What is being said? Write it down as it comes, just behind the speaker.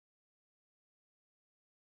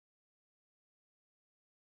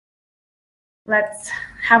let's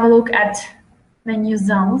have a look at the New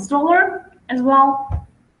Zealand dollar as well.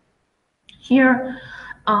 Here,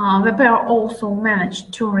 the pair also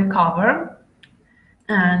managed to recover,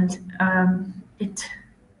 and it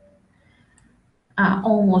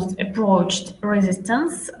almost approached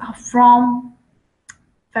resistance from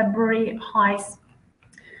February highs,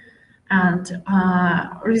 and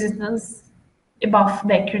resistance above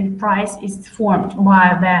the current price is formed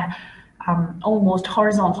by the almost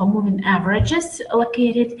horizontal moving averages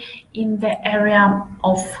located in the area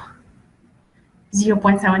of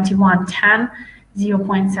 0.7110,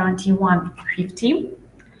 0.7150.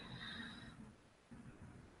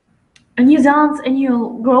 New Zealand's annual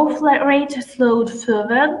growth rate slowed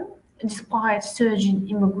further despite surging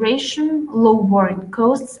immigration, low borrowing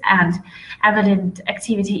costs, and evident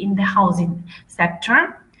activity in the housing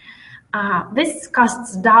sector. This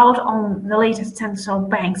casts doubt on the latest central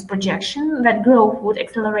bank's projection that growth would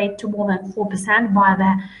accelerate to more than 4% by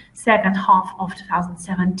the second half of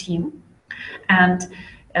 2017. And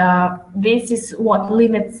this is what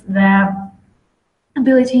limits the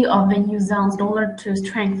ability of the New Zealand dollar to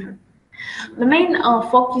strengthen. The main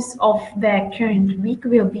focus of the current week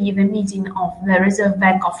will be the meeting of the Reserve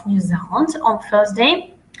Bank of New Zealand on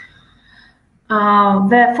Thursday.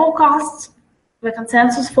 The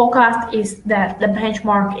consensus forecast is that the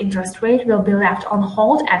benchmark interest rate will be left on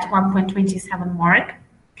hold at 1.27 mark.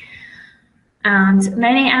 And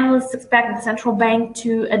many analysts expect the central bank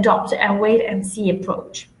to adopt a wait-and-see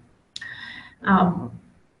approach.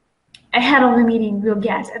 Ahead of the meeting, we'll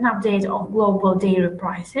get an update of global dairy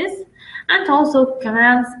prices, and also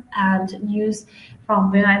comments and news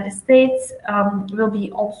from the United States will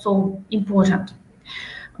be also important.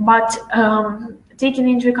 But taking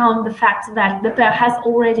into account the fact that the pair has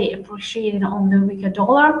already appreciated on the weaker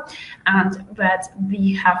dollar and that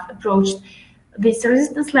we have approached these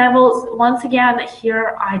resistance levels, once again,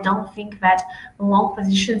 here I don't think that long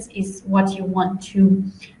positions is what you want to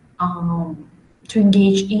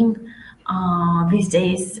engage in these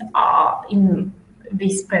days in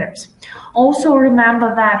these pairs. Also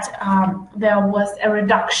remember that there was a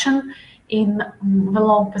reduction in the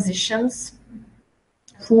long positions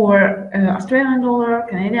for Australian dollar,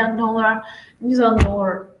 Canadian dollar. New Zealand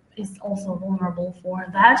dollar is also vulnerable for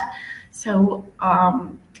that. So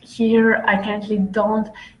here I currently don't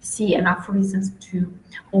see enough reasons to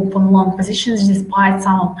open long positions despite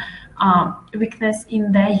some weakness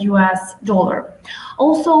in the US dollar.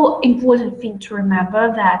 Also, important thing to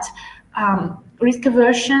remember that risk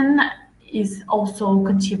aversion is also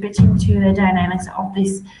contributing to the dynamics of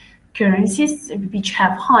these currencies which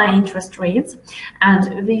have high interest rates,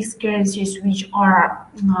 and these currencies which are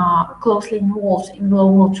closely involved in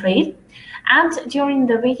global trade. And during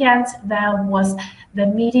the weekend, there was the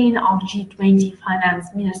meeting of G20 finance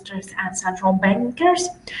ministers and central bankers,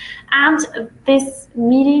 and this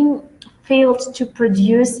meeting failed to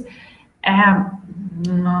produce a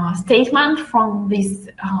statement from these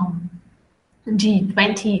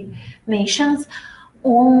G20 nations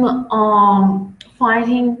on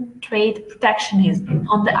fighting trade protectionism.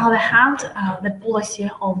 On the other hand, the policy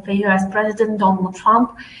of the US President Donald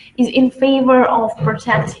Trump is in favor of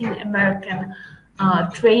protecting American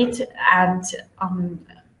trade and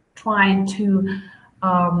trying to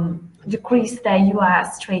decrease the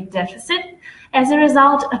US trade deficit. As a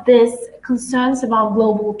result of this, concerns about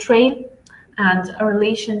global trade and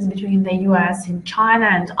relations between the US and China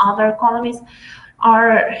and other economies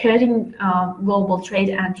are hurting global trade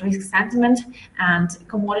and risk sentiment, and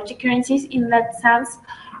commodity currencies in that sense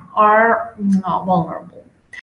are vulnerable.